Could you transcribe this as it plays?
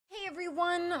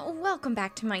everyone, welcome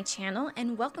back to my channel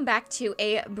and welcome back to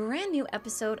a brand new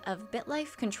episode of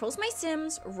BitLife Controls My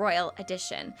Sims Royal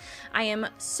Edition. I am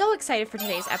so excited for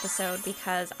today's episode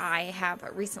because I have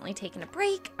recently taken a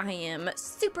break. I am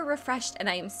super refreshed and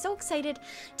I am so excited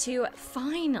to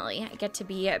finally get to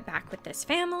be back with this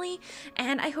family,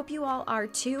 and I hope you all are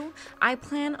too. I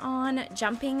plan on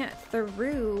jumping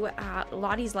through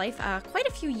Lottie's life quite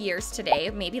a few years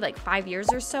today, maybe like 5 years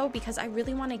or so, because I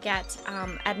really want to get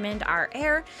Edmund, our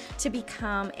heir, to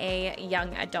become a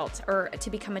young adult, or to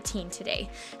become a teen today.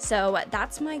 So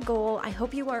that's my goal. I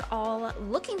hope you are all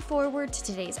looking forward to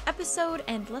today's episode,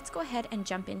 and let's go ahead and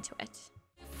jump into it.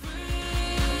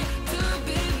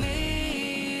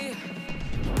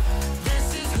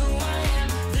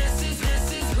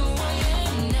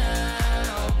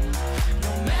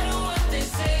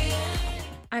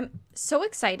 I'm so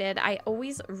excited. I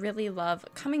always really love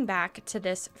coming back to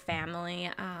this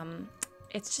family.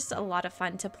 It's just a lot of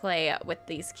fun to play with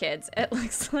these kids. It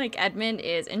looks like Edmund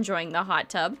is enjoying the hot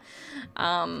tub.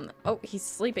 Oh, he's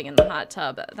sleeping in the hot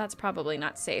tub. That's probably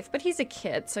not safe, but he's a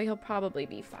kid, so he'll probably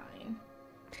be fine.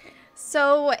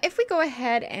 So if we go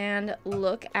ahead and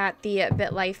look at the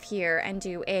BitLife here and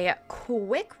do a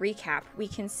quick recap, we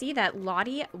can see that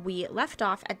Lottie, we left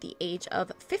off at the age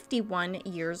of 51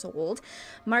 years old.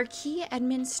 Marquis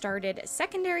Edmund started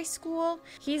secondary school.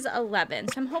 He's 11,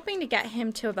 so I'm hoping to get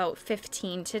him to about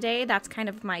 15 today. That's kind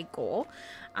of my goal.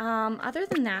 Other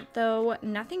than that, though,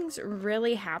 nothing's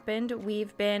really happened.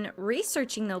 We've been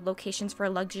researching the locations for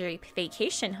luxury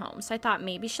vacation homes. So I thought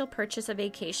maybe she'll purchase a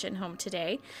vacation home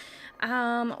today.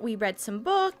 We read some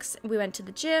books, we went to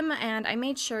the gym, and I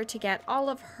made sure to get all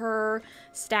of her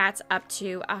stats up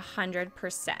to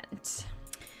 100%.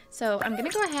 So I'm going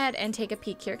to go ahead and take a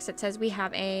peek here because it says we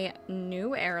have a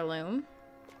new heirloom.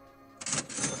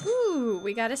 Ooh,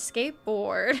 we got a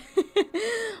skateboard.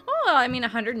 Oh, I mean,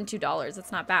 $102.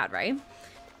 That's not bad, right?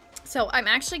 So I'm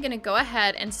actually going to go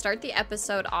ahead and start the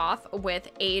episode off with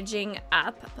aging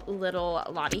up little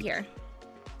Lottie here.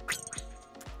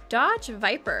 Dodge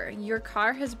Viper, your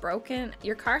car has a broken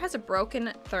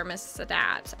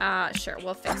thermostat. Sure,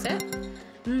 we'll fix it.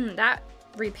 That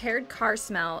repaired car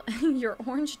smell. Your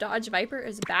orange Dodge Viper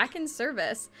is back in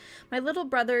service. My little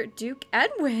brother Duke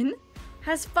Edwin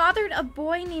has fathered a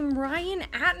boy named Ryan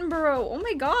Attenborough. Oh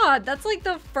my god, that's like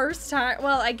the first time.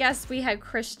 Well, I guess we had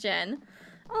Christian.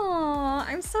 Oh,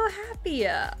 I'm so happy.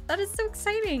 That is so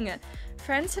exciting.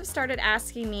 Friends have started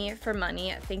asking me for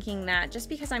money, thinking that just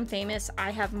because I'm famous,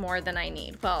 I have more than I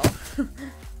need. Well,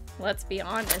 let's be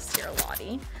honest here,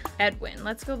 Lottie. Edwin,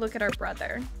 let's go look at our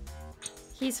brother.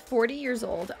 He's 40 years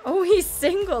old. Oh, he's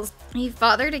single. He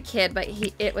fathered a kid, but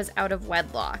it was out of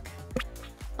wedlock.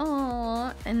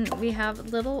 Oh, and we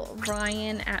have little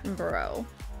Ryan Attenborough.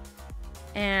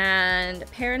 And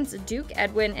parents Duke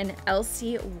Edwin and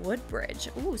Elsie Woodbridge.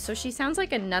 Ooh, so she sounds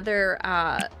like another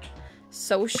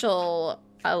social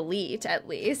elite, at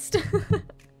least.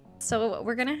 So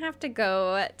we're gonna have to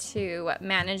go to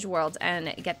Manage World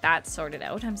and get that sorted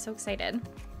out. I'm so excited.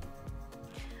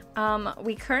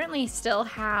 We currently still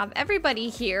have everybody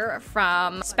here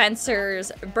from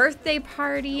Spencer's birthday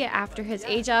party after his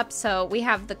age up. So we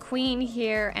have the Queen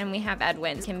here and we have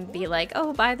Edwin. Can be like,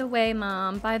 oh, by the way,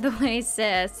 Mom, by the way,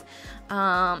 sis,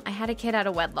 I had a kid out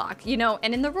of wedlock, you know,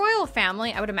 and in the royal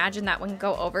family, I would imagine that wouldn't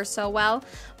go over so well.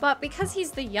 But because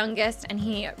he's the youngest and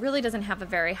he really doesn't have a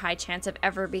very high chance of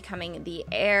ever becoming the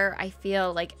heir, I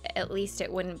feel like at least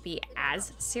it wouldn't be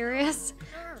as serious.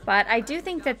 But I do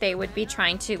think that they would be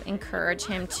trying to encourage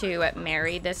him to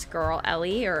marry this girl,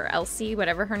 Ellie, or Elsie,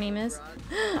 whatever her name is.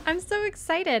 I'm so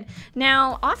excited.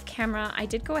 Now, off camera, I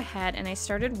did go ahead and I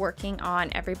started working on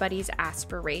everybody's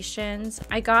aspirations.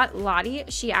 I got Lottie.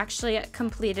 She actually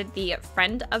completed the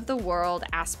Friend of the World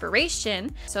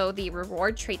aspiration. So the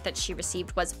reward trait that she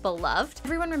received was beloved.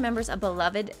 Everyone remembers a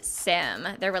beloved sim.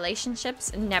 Their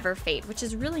relationships never fade, which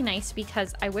is really nice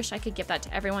because I wish I could give that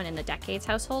to everyone in the Decades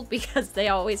household because they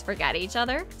always forget each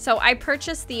other. So I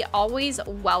purchased the Always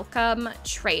Welcome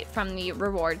trait from the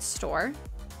reward store.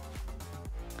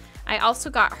 I also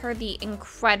got her the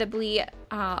Incredibly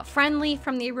Friendly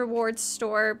from the rewards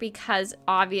store because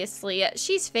obviously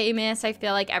she's famous. I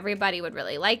feel like everybody would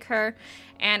really like her.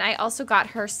 And I also got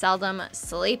her Seldom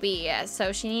Sleepy,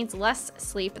 so she needs less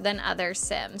sleep than other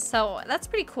Sims. So that's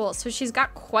pretty cool. So she's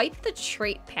got quite the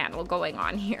trait panel going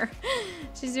on here.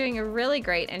 She's doing really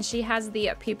great, and she has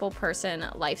the people person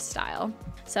lifestyle.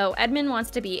 So Edmund wants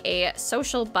to be a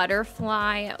social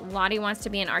butterfly, Lottie wants to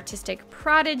be an artistic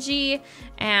prodigy,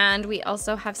 and we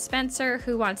also have Spencer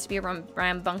who wants to be a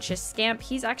rambunctious scamp.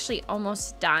 He's actually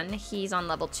almost done. He's on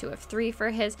level 2 of 3 for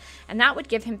his, and that would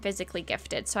give him physically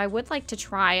gifted. So I would like to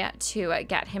try to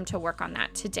get him to work on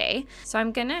that today. So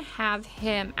I'm gonna have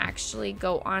him actually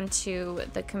go onto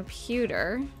the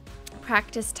computer,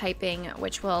 practice typing,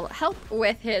 which will help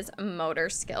with his motor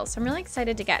skills. So I'm really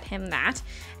excited to get him that.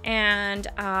 And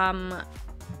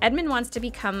Edmund wants to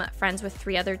become friends with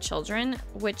 3 other children,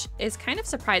 which is kind of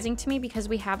surprising to me because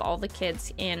we have all the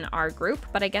kids in our group,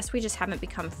 but I guess we just haven't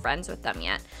become friends with them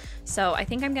yet. So I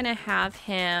think I'm gonna have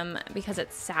him, because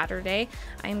it's Saturday,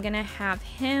 I'm gonna have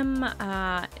him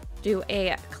do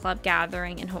a club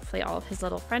gathering, and hopefully all of his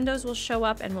little friendos will show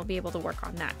up and we'll be able to work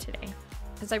on that today.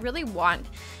 Because I really want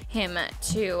him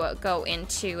to go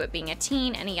into being a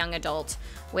teen and a young adult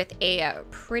with a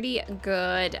pretty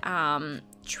good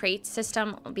trait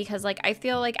system, because like I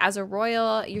feel like as a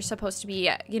royal you're supposed to be,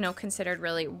 you know, considered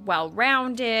really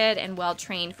well-rounded and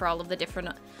well-trained for all of the different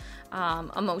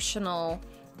emotional,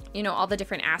 you know, all the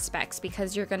different aspects,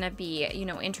 because you're going to be, you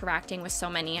know, interacting with so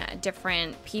many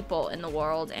different people in the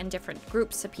world and different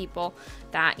groups of people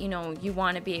that, you know, you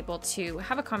want to be able to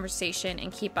have a conversation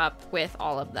and keep up with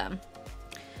all of them.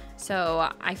 So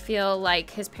I feel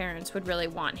like his parents would really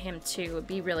want him to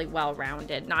be really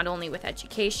well-rounded, not only with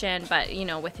education, but, you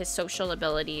know, with his social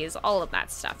abilities, all of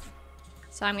that stuff.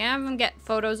 So I'm going to have him get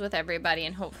photos with everybody,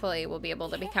 and hopefully we'll be able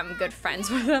to become good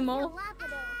friends with them all.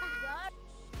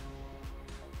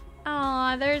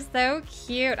 Aw, they're so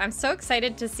cute. I'm so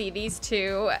excited to see these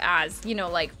two as, you know,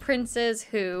 like princes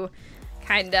who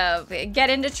kind of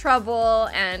get into trouble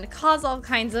and cause all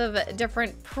kinds of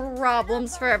different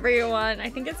problems for everyone. I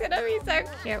think it's gonna be so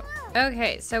cute.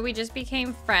 Okay, so we just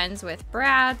became friends with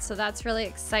Brad, so that's really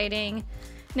exciting.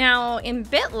 Now, in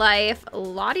BitLife,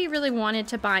 Lottie really wanted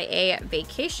to buy a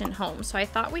vacation home, so I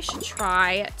thought we should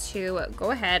try to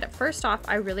go ahead. First off,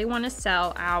 I really want to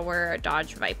sell our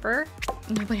Dodge Viper.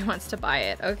 Nobody wants to buy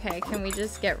it. Okay, can we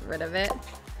just get rid of it?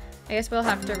 I guess we'll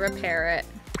have to repair it.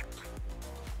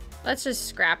 Let's just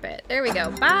scrap it. There we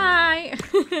go. Bye!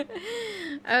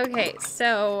 Okay,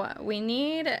 so we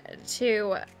need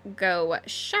to go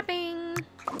shopping.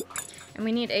 And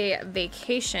we need a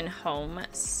vacation home.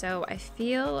 So I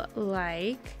feel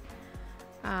like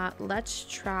let's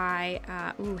try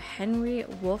Henry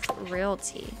Wolf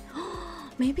Realty.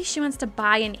 Maybe she wants to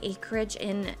buy an acreage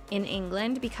in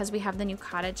England because we have the new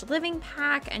cottage living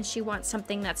pack, and she wants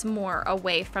something that's more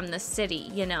away from the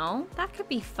city, you know? That could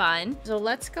be fun. So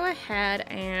let's go ahead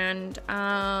and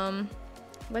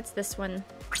what's this one?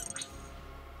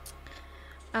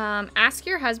 Ask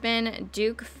your husband,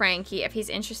 Duke Frankie, if he's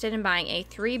interested in buying a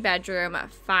 3-bedroom,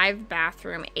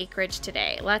 5-bathroom acreage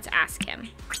today. Let's ask him.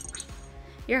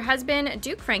 Your husband,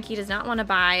 Duke Frankie, does not want to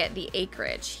buy the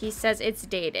acreage. He says it's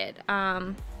dated.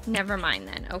 Never mind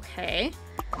then. Okay.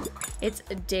 It's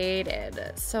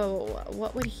dated. So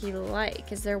what would he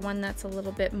like? Is there one that's a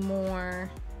little bit more...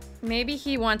 Maybe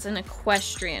he wants an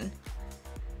equestrian.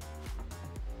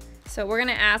 So we're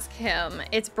gonna ask him.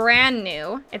 It's brand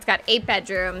new. It's got 8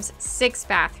 bedrooms, 6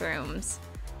 bathrooms.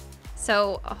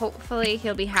 So hopefully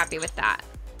he'll be happy with that.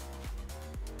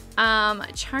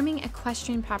 Charming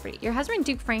equestrian property. Your husband,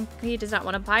 Duke Frankie, does not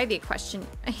want to buy the equestrian.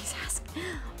 He's asking.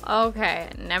 Okay,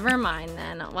 never mind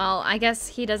then. Well, I guess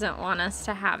he doesn't want us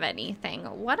to have anything.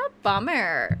 What a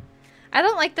bummer. I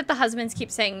don't like that the husbands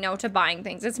keep saying no to buying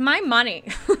things. It's my money.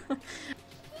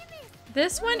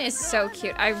 This one is so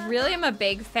cute. I really am a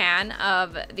big fan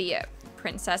of the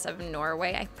Princess of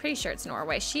Norway. I'm pretty sure it's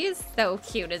Norway. She is so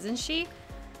cute, isn't she?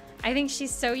 I think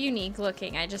she's so unique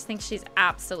looking. I just think she's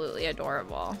absolutely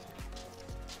adorable.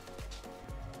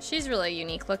 She's really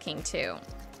unique looking too.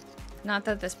 Not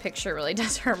that this picture really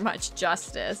does her much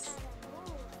justice.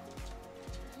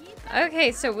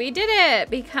 Okay, so we did it.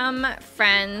 Become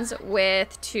friends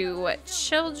with 2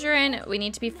 children. We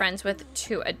need to be friends with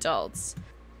 2 adults.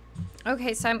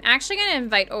 Okay, so I'm actually going to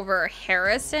invite over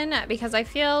Harrison because I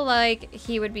feel like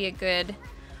he would be a good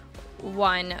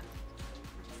one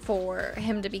for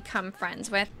him to become friends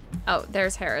with. Oh,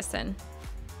 there's Harrison.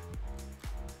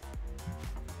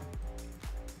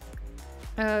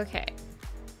 Okay.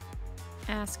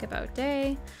 Ask about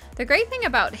day. The great thing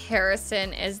about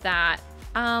Harrison is that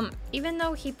even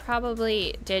though he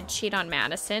probably did cheat on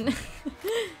Madison,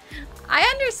 I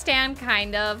understand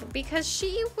kind of, because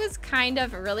she was kind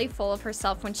of really full of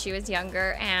herself when she was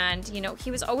younger, and you know,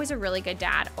 he was always a really good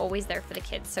dad, always there for the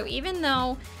kids. So even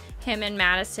though him and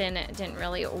Madison didn't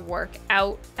really work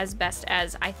out as best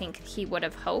as I think he would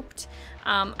have hoped,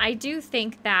 I do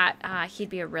think that he'd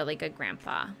be a really good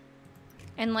grandpa.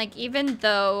 And like, even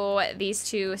though these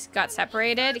two got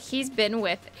separated, he's been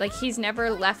with, like, he's never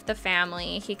left the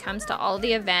family. He comes to all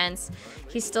the events.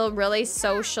 He's still really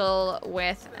social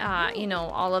with, you know,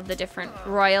 all of the different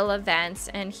royal events.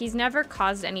 And he's never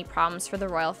caused any problems for the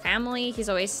royal family. He's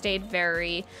always stayed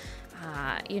very,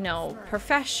 you know,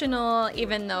 professional,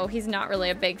 even though he's not really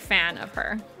a big fan of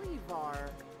her.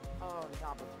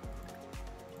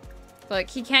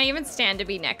 Like, he can't even stand to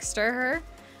be next to her.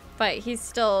 But he's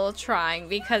still trying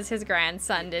because his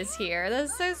grandson is here.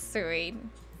 That's so sweet.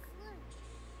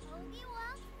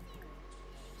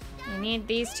 We need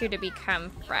these two to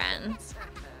become friends.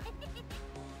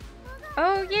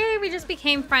 Oh, yay, we just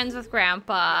became friends with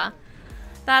Grandpa.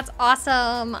 That's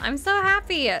awesome. I'm so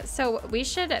happy. So we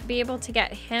should be able to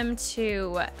get him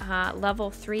to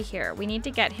level 3 here. We need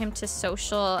to get him to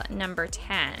social number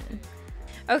 10.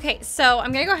 Okay, so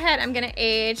I'm gonna go ahead. I'm gonna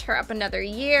age her up another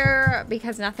year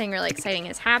because nothing really exciting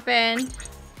has happened.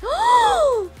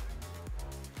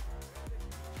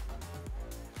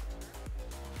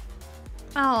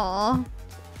 Oh,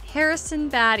 Harrison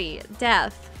Batty,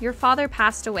 death. Your father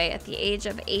passed away at the age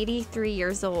of 83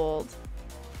 years old.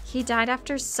 He died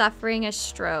after suffering a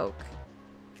stroke.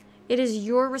 It is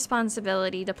your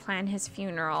responsibility to plan his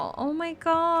funeral. Oh my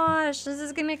gosh, this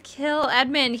is gonna kill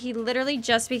Edmund. He literally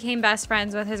just became best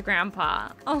friends with his grandpa.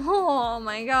 Oh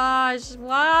my gosh,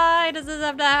 why does this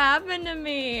have to happen to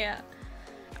me? All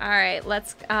right,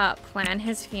 let's plan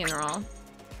his funeral.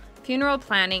 Funeral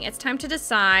planning. It's time to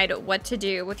decide what to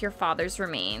do with your father's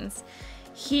remains.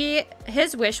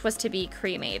 His wish was to be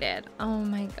cremated. Oh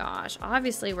my gosh,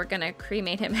 obviously we're gonna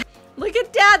cremate him. Look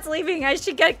at Dad's leaving. I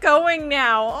should get going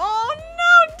now. Oh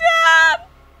no, Dad!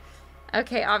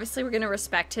 Okay, obviously we're gonna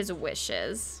respect his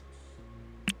wishes.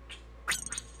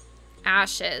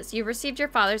 Ashes. You've received your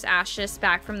father's ashes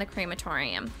back from the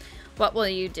crematorium. What will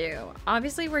you do?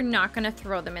 Obviously we're not gonna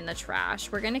throw them in the trash.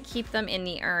 We're gonna keep them in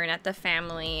the urn at the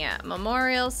family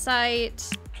memorial site.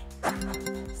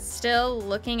 Still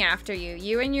looking after you.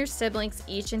 You and your siblings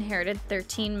each inherited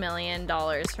 $13 million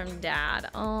from Dad.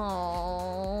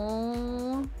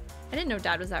 Oh, I didn't know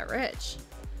Dad was that rich.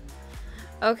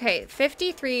 Okay,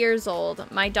 53 years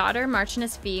old. My daughter,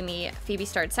 Marchioness Phoebe. Phoebe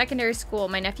started secondary school.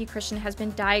 My nephew, Christian, has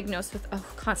been diagnosed with,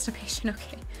 constipation.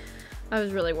 Okay, I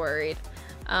was really worried.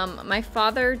 My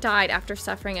father died after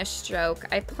suffering a stroke.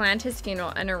 I planned his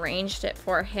funeral and arranged it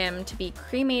for him to be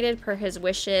cremated per his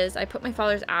wishes. I put my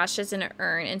father's ashes in an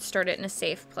urn and stored it in a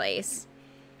safe place.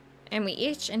 And we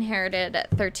each inherited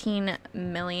 13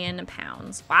 million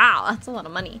pounds. Wow, that's a lot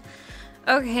of money.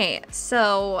 Okay,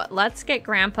 so let's get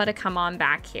Grandpa to come on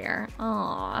back here.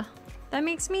 Aw, that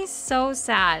makes me so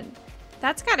sad.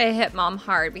 That's gotta hit Mom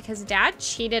hard because Dad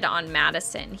cheated on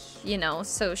Madison, you know,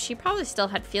 so she probably still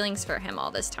had feelings for him all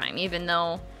this time, even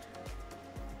though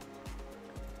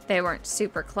they weren't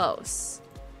super close.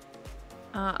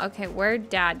 Okay,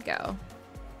 where'd Dad go?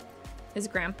 Is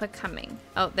Grandpa coming?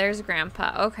 Oh, there's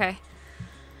Grandpa. Okay.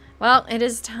 Well, it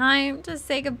is time to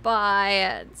say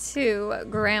goodbye to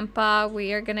Grandpa.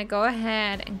 We are gonna go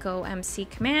ahead and go MC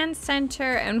Command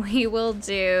Center, and we will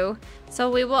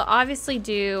obviously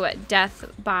do death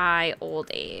by old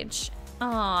age.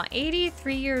 Aw,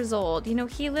 83 years old. You know,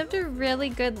 he lived a really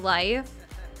good life,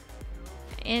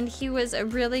 and he was a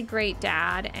really great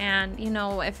dad. And, you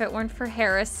know, if it weren't for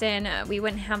Harrison, we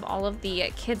wouldn't have all of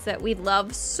the kids that we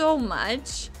love so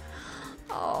much.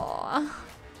 Aw.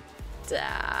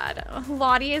 Dad.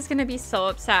 Lottie is gonna be so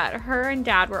upset. Her and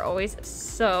Dad were always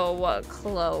so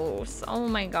close. Oh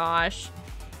my gosh.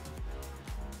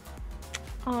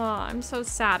 Oh, I'm so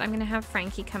sad. I'm gonna have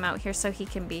Frankie come out here so he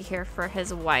can be here for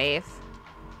his wife.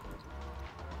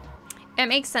 It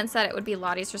makes sense that it would be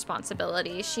Lottie's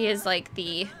responsibility. She is like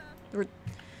the... Do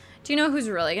you know who's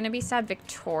really gonna be sad?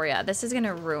 Victoria. This is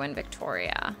gonna ruin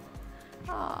Victoria.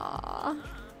 Aww.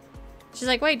 She's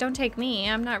like, wait, don't take me.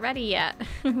 I'm not ready yet.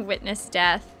 Witness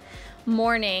death.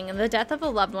 Mourning. The death of a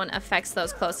loved one affects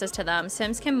those closest to them.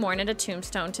 Sims can mourn at a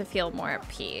tombstone to feel more at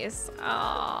peace.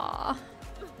 Aww.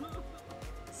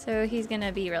 So he's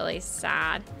gonna be really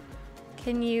sad.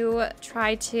 Can you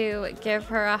try to give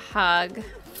her a hug?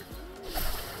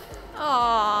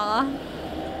 Aww.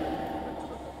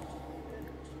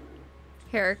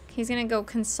 Here, he's gonna go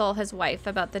console his wife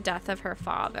about the death of her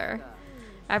father.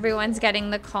 Everyone's getting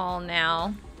the call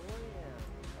now.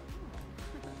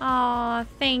 Aw,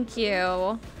 thank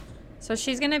you. So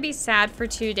she's gonna be sad for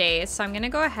 2 days. So I'm gonna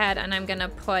go ahead and I'm gonna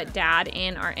put Dad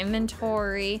in our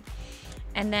inventory.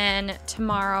 And then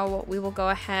tomorrow we will go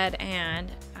ahead and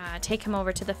take him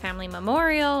over to the family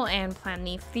memorial and plan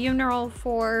the funeral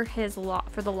for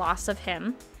the loss of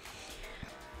him.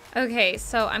 Okay,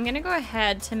 so I'm gonna go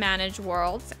ahead to manage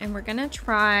worlds, and we're gonna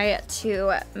try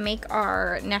to make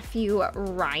our nephew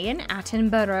Ryan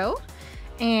Attenborough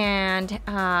and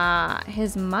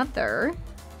his mother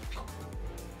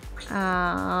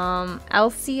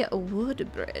Elsie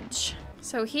Woodbridge.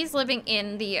 So he's living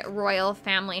in the royal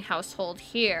family household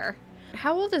here.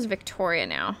 How old is Victoria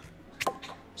now?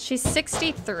 She's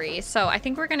 63, so I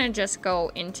think we're gonna just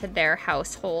go into their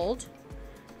household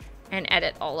and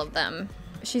edit all of them.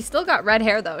 She's still got red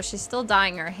hair though. She's still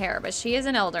dyeing her hair, but she is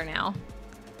an elder now.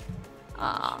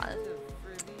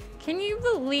 Can you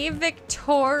believe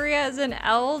Victoria is an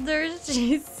elder?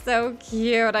 She's so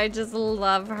cute. I just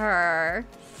love her.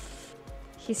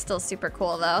 He's still super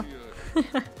cool though.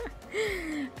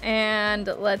 And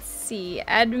let's see.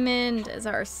 Edmund is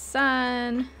our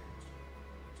son.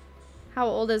 How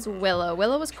old is Willow?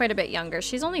 Willow was quite a bit younger.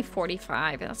 She's only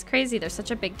 45. That's crazy. There's such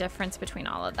a big difference between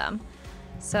all of them.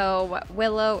 So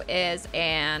Willow is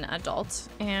an adult,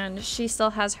 and she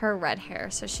still has her red hair,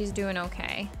 so she's doing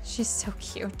okay. She's so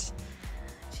cute.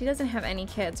 She doesn't have any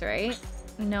kids, right?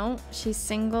 No, she's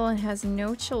single and has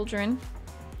no children.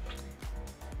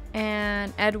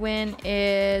 And Edwin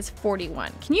is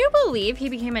 41. Can you believe he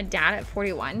became a dad at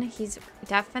 41? He's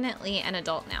definitely an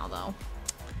adult now, though.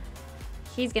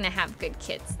 He's gonna have good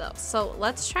kids, though. So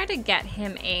let's try to get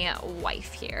him a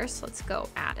wife here. So let's go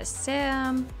add a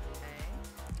sim.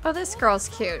 Oh, this girl's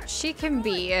cute. She can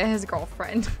be his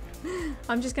girlfriend.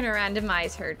 I'm just gonna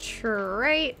randomize her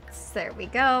traits. There we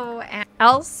go. And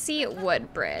Elsie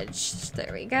Woodbridge. There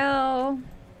we go.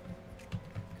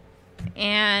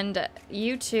 And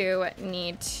you two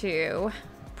need to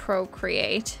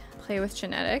procreate. Play with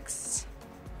genetics.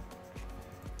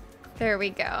 There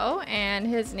we go. And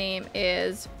his name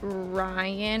is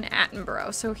Ryan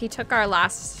Attenborough. So he took our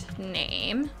last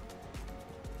name.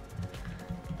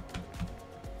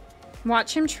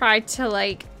 Watch him try to,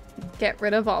 like, get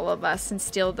rid of all of us and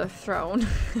steal the throne.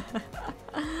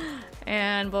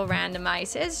 And we'll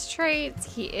randomize his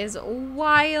traits. He is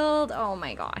wild. Oh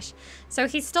my gosh. So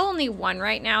he's still only 1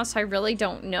 right now, so I really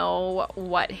don't know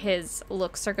what his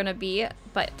looks are gonna be,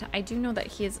 but I do know that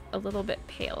he is a little bit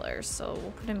paler, so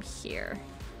we'll put him here.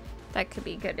 That could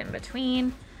be good in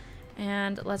between.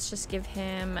 And let's just give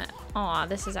him, aw,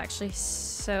 this is actually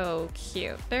so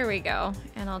cute. There we go.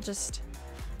 And I'll just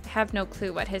have no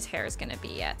clue what his hair is gonna be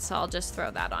yet, so I'll just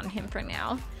throw that on him for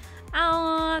now.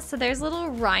 So there's little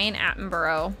Ryan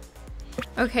Attenborough.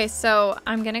 Okay, so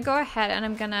I'm gonna go ahead and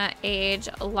I'm gonna age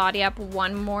Lottie up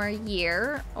 1 more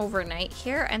year overnight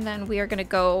here, and then we are gonna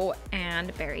go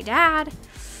and bury Dad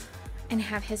and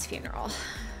have his funeral.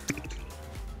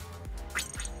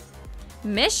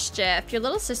 Mischief. Your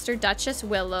little sister, Duchess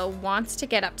Willow, wants to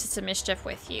get up to some mischief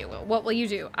with you. What will you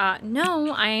do?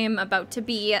 No, I am about to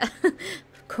be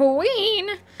queen.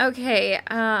 Okay,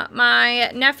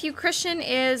 my nephew Christian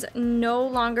is no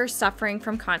longer suffering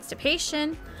from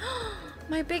constipation.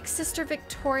 My big sister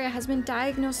Victoria has been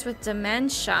diagnosed with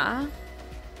dementia.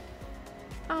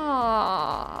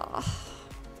 Oh,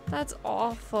 that's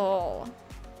awful.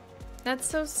 That's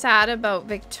so sad about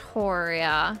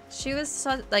Victoria. She was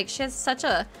she has such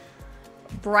a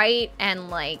bright and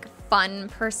like fun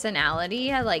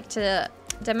personality.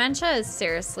 Dementia is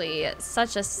seriously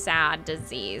such a sad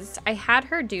disease. I had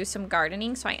her do some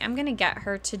gardening, so I am gonna get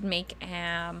her to make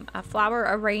a flower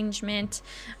arrangement.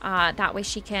 That way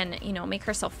she can, you know, make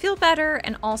herself feel better,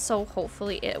 and also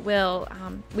hopefully it will,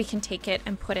 we can take it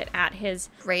and put it at his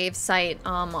grave site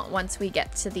once we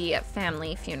get to the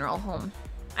family funeral home.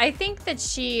 I think that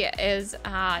she is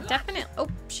definitely, oh,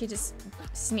 she just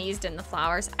sneezed in the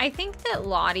flowers. I think that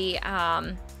Lottie,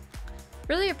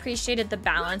 really appreciated the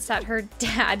balance that her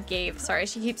dad gave. Sorry,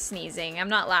 she keeps sneezing. I'm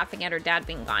not laughing at her dad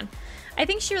being gone. I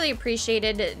think she really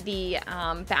appreciated the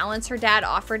balance her dad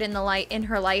offered in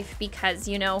her life, because,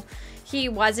 you know, he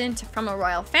wasn't from a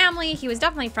royal family. He was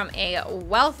definitely from a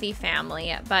wealthy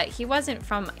family, but he wasn't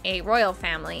from a royal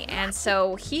family. And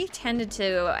so he tended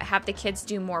to have the kids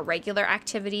do more regular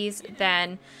activities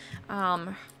than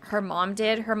her mom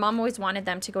did. Her mom always wanted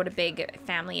them to go to big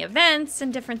family events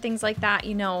and different things like that,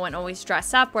 you know, and always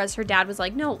dress up. Whereas her dad was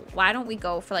like, no, why don't we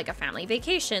go for like a family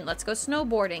vacation? Let's go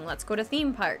snowboarding. Let's go to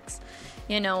theme parks,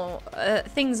 you know,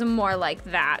 things more like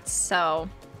that. So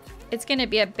it's going to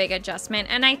be a big adjustment.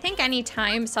 And I think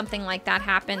anytime something like that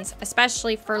happens,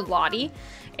 especially for Lottie,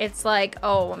 it's like,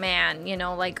 oh man, you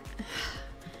know, like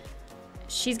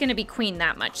she's going to be queen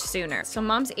that much sooner. So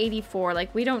mom's 84.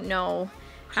 Like, we don't know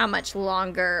how much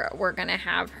longer we're gonna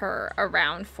have her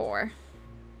around for.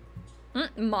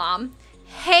 Mom,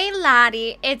 Hey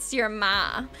Lottie, it's your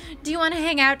ma. Do you want to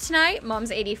hang out tonight?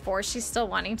 Mom's 84. She's still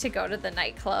wanting to go to the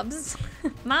nightclubs.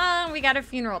 Mom, we got a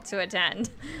funeral to attend.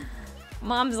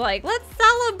 Mom's like, let's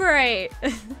celebrate.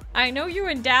 I know you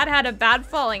and Dad had a bad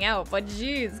falling out, but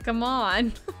geez, come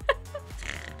on.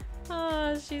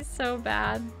 Oh, she's so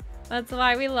bad. That's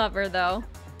why we love her though.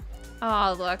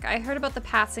 Oh, look, I heard about the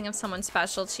passing of someone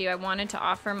special to you. I wanted to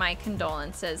offer my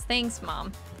condolences. Thanks,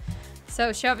 Mom.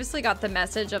 So she obviously got the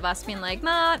message of us being like,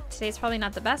 Ma, today's probably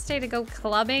not the best day to go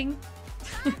clubbing.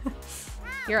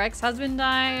 Your ex-husband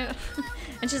died.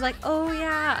 And she's like, oh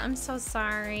yeah, I'm so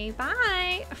sorry.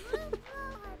 Bye.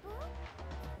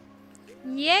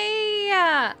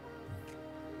 Yay!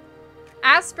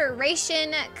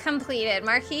 Aspiration completed.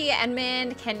 Marquis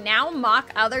Edmund can now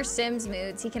mock other Sims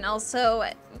moods. He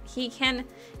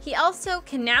also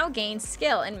can now gain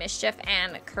skill in mischief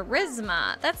and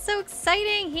charisma. That's so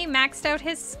exciting. He maxed out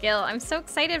his skill. I'm so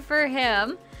excited for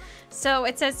him. So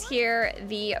it says here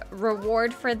the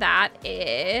reward for that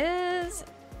is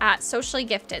socially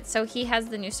gifted. So he has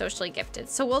the new socially gifted.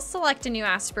 So we'll select a new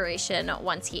aspiration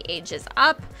once he ages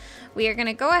up. We are going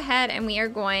to go ahead and we are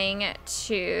going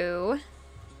to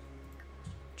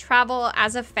travel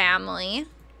as a family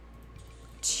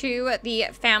to the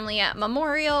family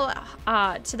memorial,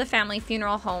 to the family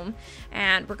funeral home,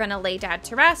 and we're gonna lay Dad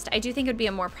to rest. I do think it would be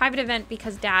a more private event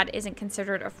because Dad isn't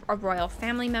considered a royal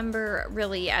family member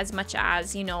really as much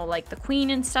as, you know, like the Queen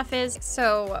and stuff is.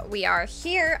 So we are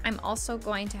here. I'm also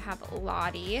going to have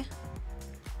Lottie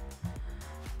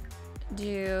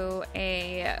do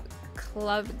a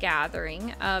club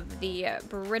gathering of the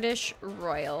British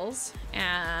royals,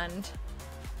 and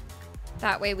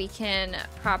that way we can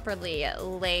properly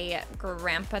lay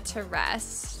Grandpa to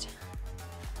rest.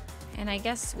 And I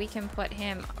guess we can put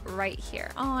him right here.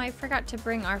 Oh, I forgot to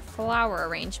bring our flower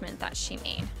arrangement that she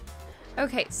made.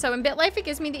 Okay, so in BitLife, it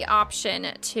gives me the option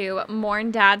to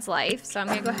mourn Dad's life. So I'm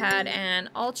gonna go ahead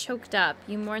and, all choked up,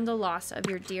 you mourn the loss of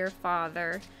your dear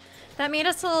father. That made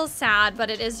us a little sad, but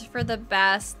it is for the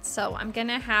best. So I'm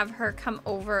gonna have her come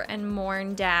over and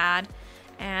mourn Dad.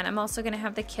 And I'm also gonna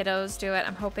have the kiddos do it.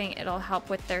 I'm hoping it'll help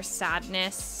with their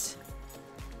sadness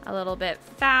a little bit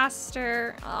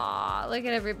faster. Aw, look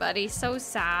at everybody, so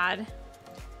sad.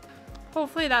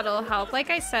 Hopefully that'll help.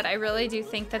 Like I said, I really do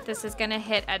think that this is gonna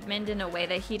hit Edmund in a way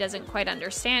that he doesn't quite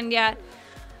understand yet.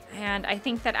 And I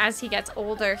think that as he gets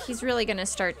older, he's really gonna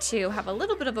start to have a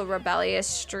little bit of a rebellious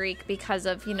streak because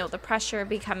of, you know, the pressure of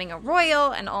becoming a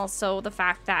royal, and also the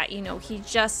fact that, you know, he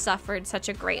just suffered such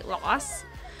a great loss.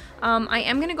 I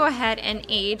am going to go ahead and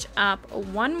age up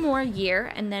one more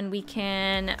year, and then we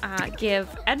can give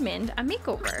Edmund a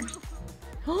makeover.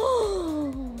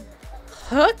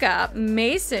 Hook up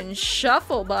Mason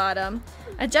Shufflebottom.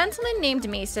 A gentleman named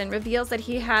Mason reveals that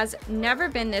he has never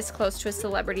been this close to a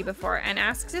celebrity before and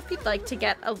asks if he'd like to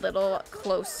get a little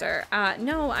closer.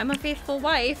 No, I'm a faithful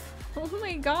wife. Oh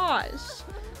my gosh.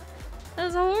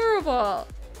 That's horrible.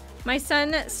 My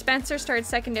son Spencer started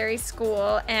secondary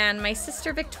school, and my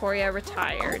sister Victoria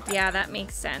retired. Yeah, that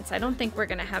makes sense. I don't think we're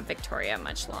gonna have Victoria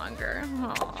much longer.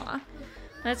 Aww.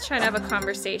 Let's try to have a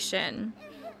conversation.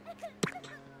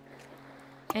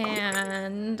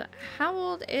 And how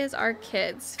old is our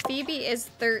kids? Phoebe is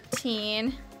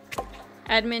 13.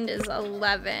 Edmund is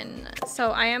 11.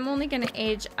 So I am only gonna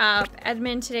age up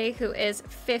Edmund today, who is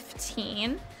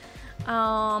 15.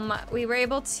 We were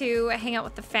able to hang out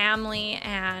with the family,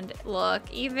 and look,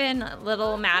 even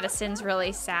little Madison's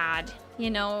really sad. You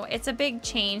know, it's a big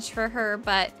change for her,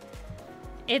 but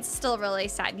it's still really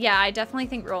sad. Yeah, I definitely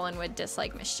think Roland would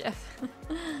dislike mischief.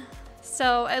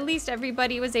 So at least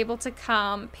everybody was able to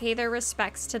come, pay their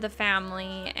respects to the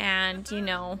family, and, you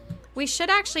know, we should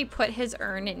actually put his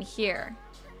urn in here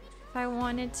if I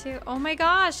wanted to. Oh my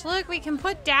gosh, look, we can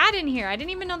put Dad in here. I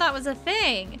didn't even know that was a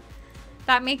thing.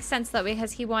 That makes sense though,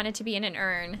 because he wanted to be in an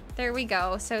urn. There we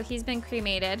go. So he's been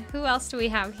cremated. Who else do we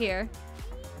have here?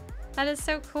 That is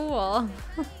so cool.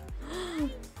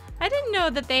 I didn't know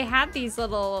that they had these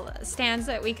little stands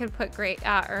that we could put great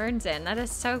urns in. That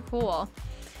is so cool.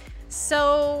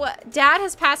 So Dad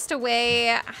has passed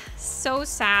away. So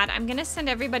sad. I'm gonna send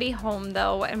everybody home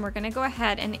though, and we're gonna go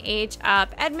ahead and age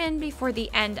up Edmund before the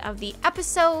end of the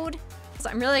episode. So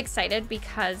I'm really excited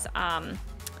because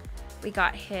we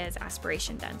got his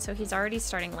aspiration done. So he's already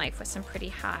starting life with some pretty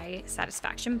high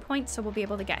satisfaction points. So we'll be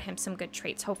able to get him some good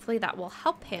traits. Hopefully that will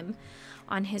help him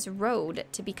on his road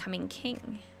to becoming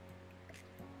king.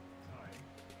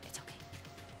 It's okay.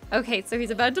 Okay, so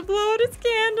he's about to blow out his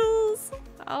candles.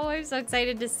 Oh, I'm so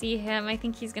excited to see him. I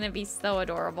think he's gonna be so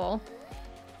adorable.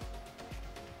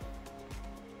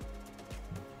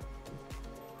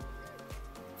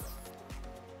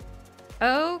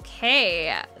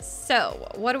 Okay, so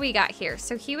what do we got here?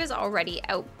 So he was already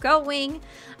outgoing.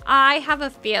 I have a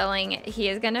feeling he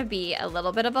is going to be a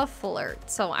little bit of a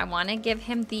flirt, so I want to give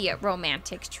him the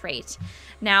romantic trait.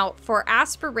 Now, for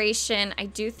aspiration, I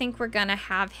do think we're going to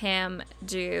have him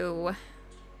do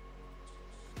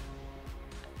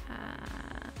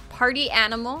party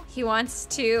animal. He wants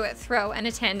to throw and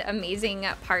attend amazing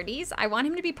parties. I want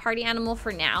him to be party animal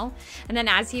for now, and then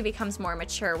as he becomes more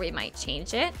mature, we might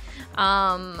change it. So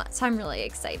I'm really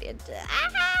excited.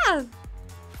 Ah!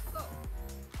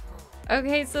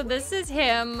 Okay, so this is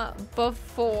him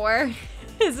before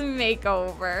his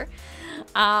makeover.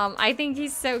 I think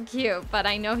he's so cute, but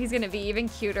I know he's gonna be even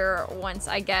cuter once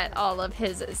I get all of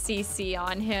his CC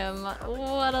on him.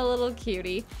 What a little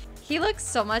cutie. He looks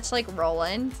so much like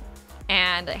Roland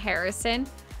and Harrison.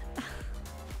 So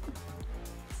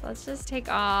let's just take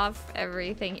off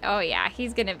everything. Oh yeah,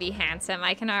 he's gonna be handsome.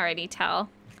 I can already tell.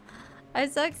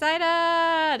 I'm so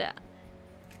excited.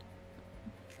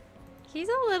 He's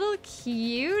a little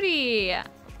cutie.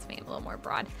 Let's make him a little more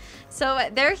broad. So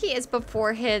there he is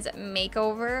before his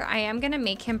makeover. I am gonna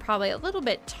make him probably a little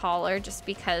bit taller just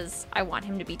because I want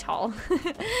him to be tall.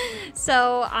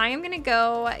 So I am gonna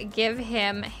go give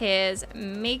him his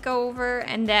makeover,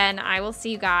 and then I will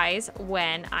see you guys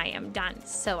when I am done.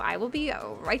 So I will be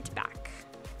right back.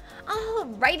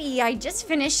 Alrighty, I just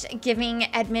finished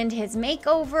giving Edmund his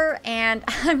makeover, and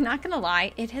I'm not gonna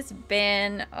lie, it has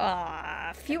been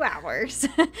a few hours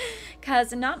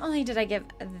because not only did I give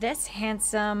this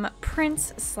handsome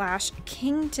prince slash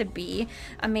king to be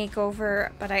a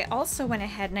makeover, but I also went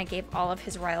ahead and I gave all of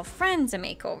his royal friends a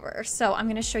makeover. So I'm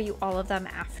gonna show you all of them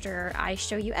after I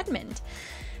show you Edmund.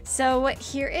 So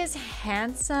here is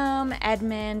handsome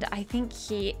Edmund. I think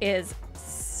he is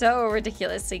so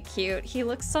ridiculously cute. He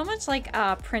looks so much like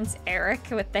Prince Eric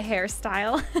with the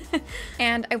hairstyle.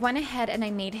 And I went ahead and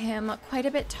I made him quite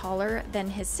a bit taller than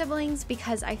his siblings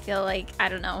because I feel like, I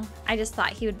don't know, I just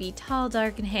thought he would be tall,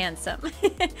 dark, and handsome.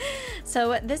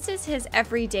 So this is his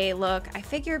everyday look. I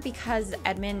figure because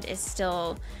Edmund is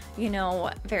still, you know,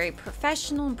 very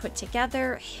professional and put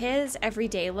together, his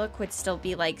everyday look would still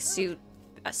be like suit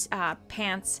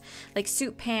pants, like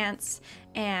suit pants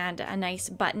and a nice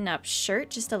button-up shirt,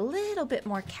 just a little bit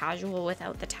more casual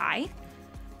without the tie,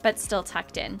 but still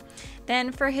tucked in.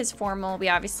 Then for his formal, we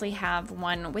obviously have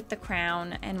one with the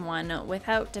crown and one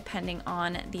without, depending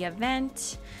on the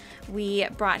event. We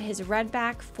brought his red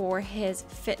back for his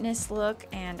fitness look,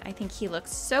 and I think he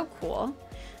looks so cool.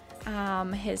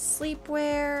 His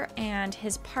sleepwear and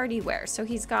his party wear. So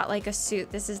he's got like a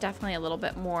suit. This is definitely a little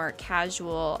bit more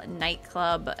casual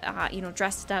nightclub, you know,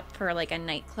 dressed up for like a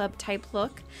nightclub type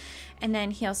look. And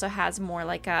then he also has more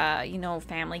like a, you know,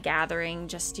 family gathering,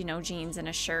 just, you know, jeans and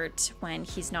a shirt when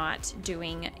he's not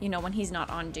doing, you know, when he's not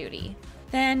on duty.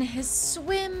 Then his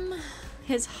swim,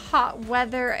 his hot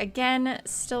weather, again,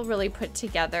 still really put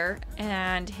together,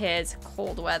 and his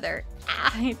cold weather.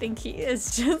 I think he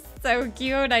is just so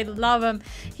cute. I love him.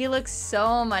 He looks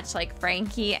so much like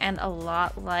Frankie and a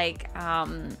lot like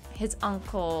his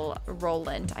uncle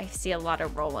Roland. I see a lot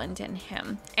of Roland in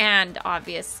him, and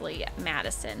obviously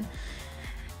Madison.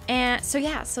 And so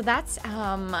yeah, so that's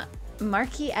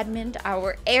Marquis Edmund,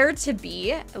 our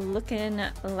heir-to-be, looking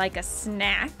like a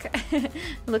snack,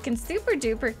 looking super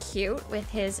duper cute with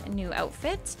his new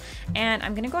outfit. And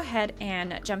I'm gonna go ahead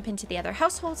and jump into the other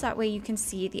households, that way you can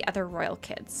see the other royal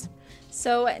kids.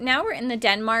 So now we're in the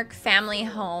Denmark family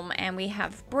home, and we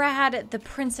have Brad, the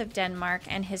Prince of Denmark,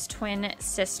 and his twin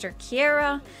sister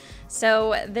Kiera.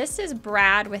 So this is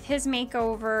Brad with his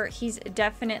makeover. He's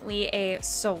definitely a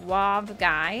suave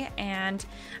guy, and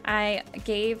I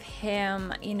gave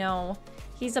him, you know,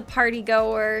 he's a party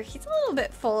goer. He's a little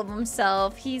bit full of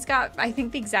himself. He's got, I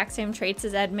think, the exact same traits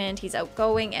as Edmund. He's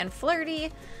outgoing and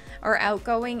flirty, or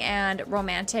outgoing and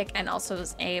romantic, and also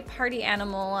is a party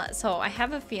animal. So I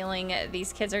have a feeling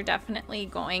these kids are definitely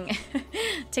going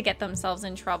to get themselves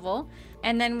in trouble.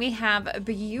 And then we have a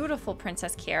beautiful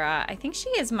Princess Kiera. I think she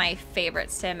is my favorite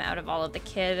sim out of all of the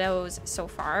kiddos so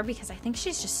far because I think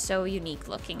she's just so unique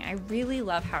looking. I really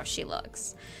love how she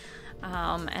looks.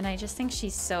 And I just think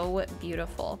she's so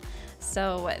beautiful.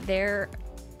 So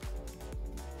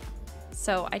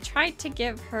I tried to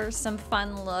give her some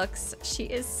fun looks. She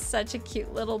is such a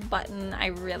cute little button. I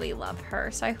really love her.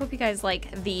 So I hope you guys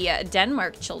like the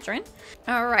Denmark children.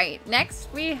 All right, next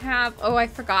we have, oh, I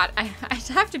forgot. I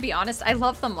have to be honest, I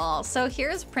love them all. So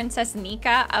here's Princess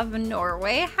Nika of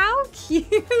Norway. How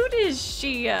cute is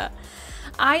she?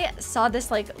 I saw this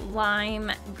like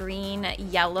lime green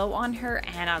yellow on her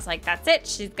and I was like, that's it.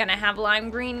 She's gonna have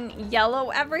lime green yellow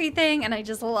everything. And I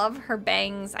just love her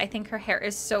bangs. I think her hair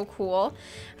is so cool.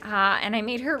 And I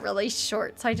made her really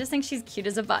short. So I just think she's cute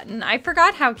as a button. I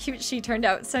forgot how cute she turned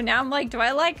out. So now I'm like, do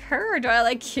I like her or do I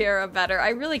like Kiara better? I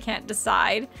really can't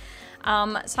decide.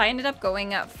 So I ended up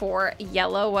going for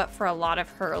yellow for a lot of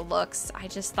her looks. I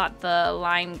just thought the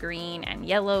lime green and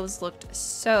yellows looked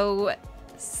so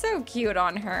cute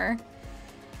on her.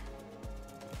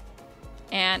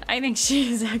 And I think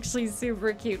she is actually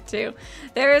super cute too.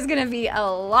 There is going to be a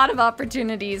lot of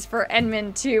opportunities for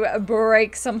Edmund to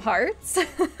break some hearts.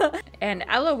 And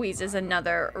Eloise is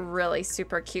another really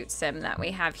super cute sim that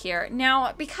we have here.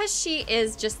 Now, because she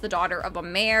is just the daughter of a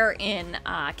mayor in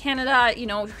Canada, you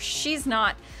know, she's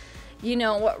not, you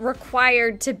know,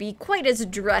 required to be quite as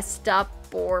dressed up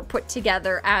or put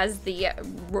together as the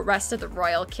rest of the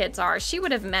royal kids are. She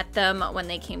would have met them when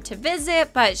they came to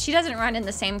visit, but she doesn't run in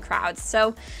the same crowds.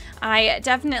 So I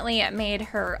definitely made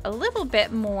her a little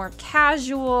bit more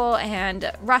casual and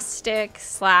rustic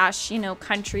slash, you know,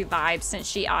 country vibes, since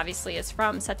she obviously is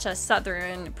from such a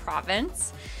southern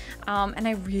province. And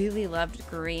I really loved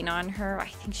green on her. I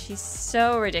think she's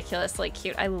so ridiculously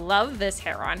cute. I love this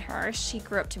hair on her. She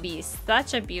grew up to be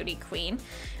such a beauty queen.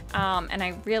 And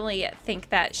I really think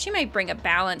that she might bring a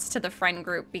balance to the friend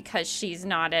group because she's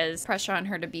not as pressure on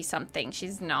her to be something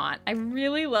she's not. I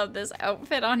really love this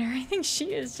outfit on her. I think she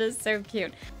is just so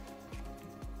cute.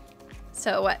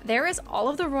 So there is all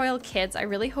of the royal kids. I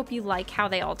really hope you like how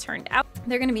they all turned out.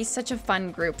 They're going to be such a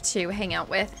fun group to hang out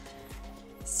with.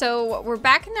 So we're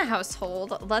back in the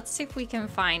household. Let's see if we can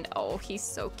find, oh, he's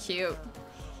so cute.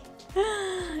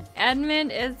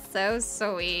 Edmund is so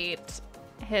sweet.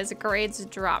 His grades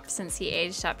dropped since he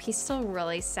aged up. He's still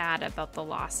really sad about the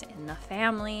loss in the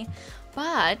family.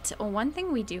 But one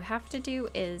thing we do have to do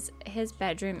is his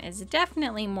bedroom is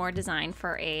definitely more designed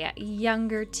for a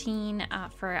younger teen,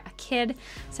 for a kid.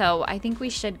 So I think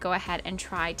we should go ahead and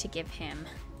try to give him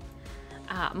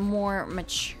more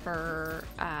mature,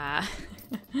 a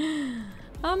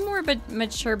more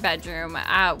mature bedroom.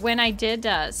 When I did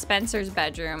Spencer's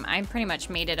bedroom, I pretty much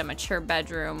made it a mature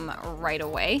bedroom right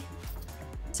away.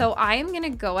 So I am gonna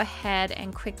go ahead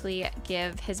and quickly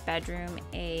give his bedroom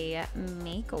a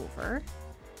makeover.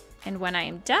 And when I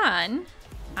am done,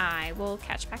 I will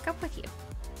catch back up with you.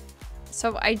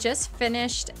 So I just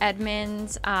finished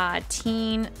Edmund's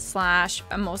teen slash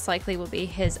most likely will be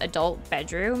his adult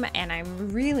bedroom, and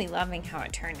I'm really loving how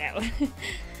it turned out.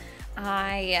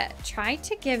 I tried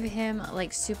to give him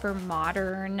like super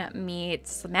modern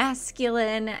meets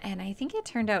masculine, and I think it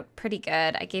turned out pretty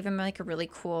good. I gave him like a really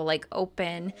cool like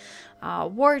open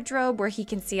wardrobe where he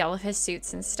can see all of his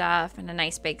suits and stuff, and a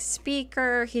nice big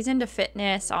speaker. He's into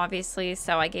fitness obviously,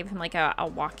 so I gave him like a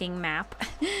walking map.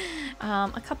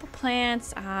 A couple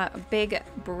plants, a big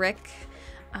brick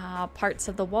parts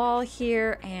of the wall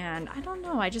here, and I don't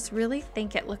know, I just really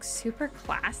think it looks super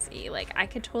classy. Like I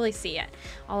could totally see it.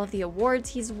 All of the awards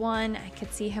he's won, I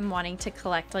could see him wanting to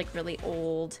collect like really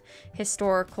old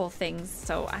historical things.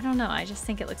 So I don't know, I just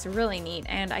think it looks really neat,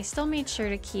 and I still made sure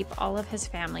to keep all of his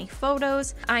family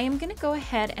photos. I am gonna go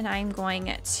ahead and I'm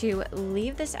going to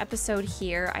leave this episode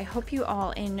here. I hope you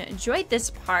all enjoyed this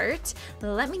part.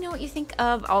 Let me know what you think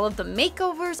of all of the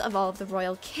makeovers of all of the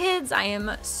royal kids. I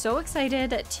am so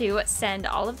excited to send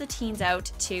all of the teens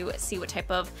out to see what type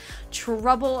of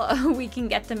trouble we can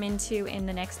get them into in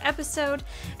the next episode.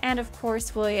 And of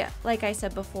course, like I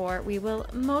said before, we will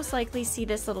most likely see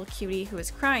this little cutie who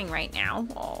is crying right now.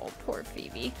 Oh, poor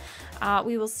Phoebe.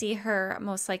 We will see her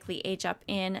most likely age up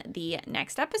in the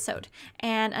next episode.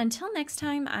 And until next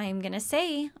time, I'm gonna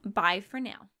say bye for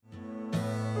now.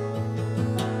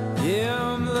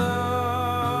 Yeah, I'm lost,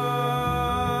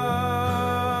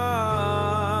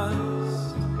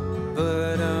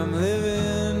 but I'm living.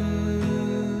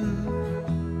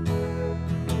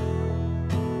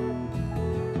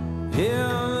 Yeah,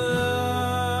 I'm lost.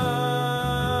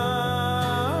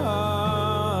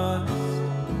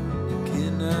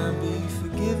 Can I be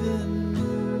forgiven?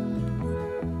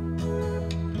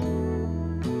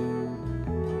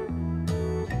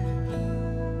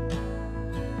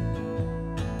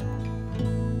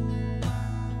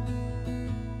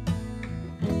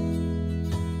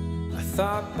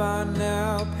 Thought by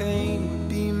now pain would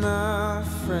be my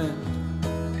friend.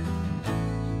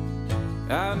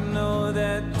 I know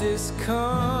that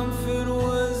discomfort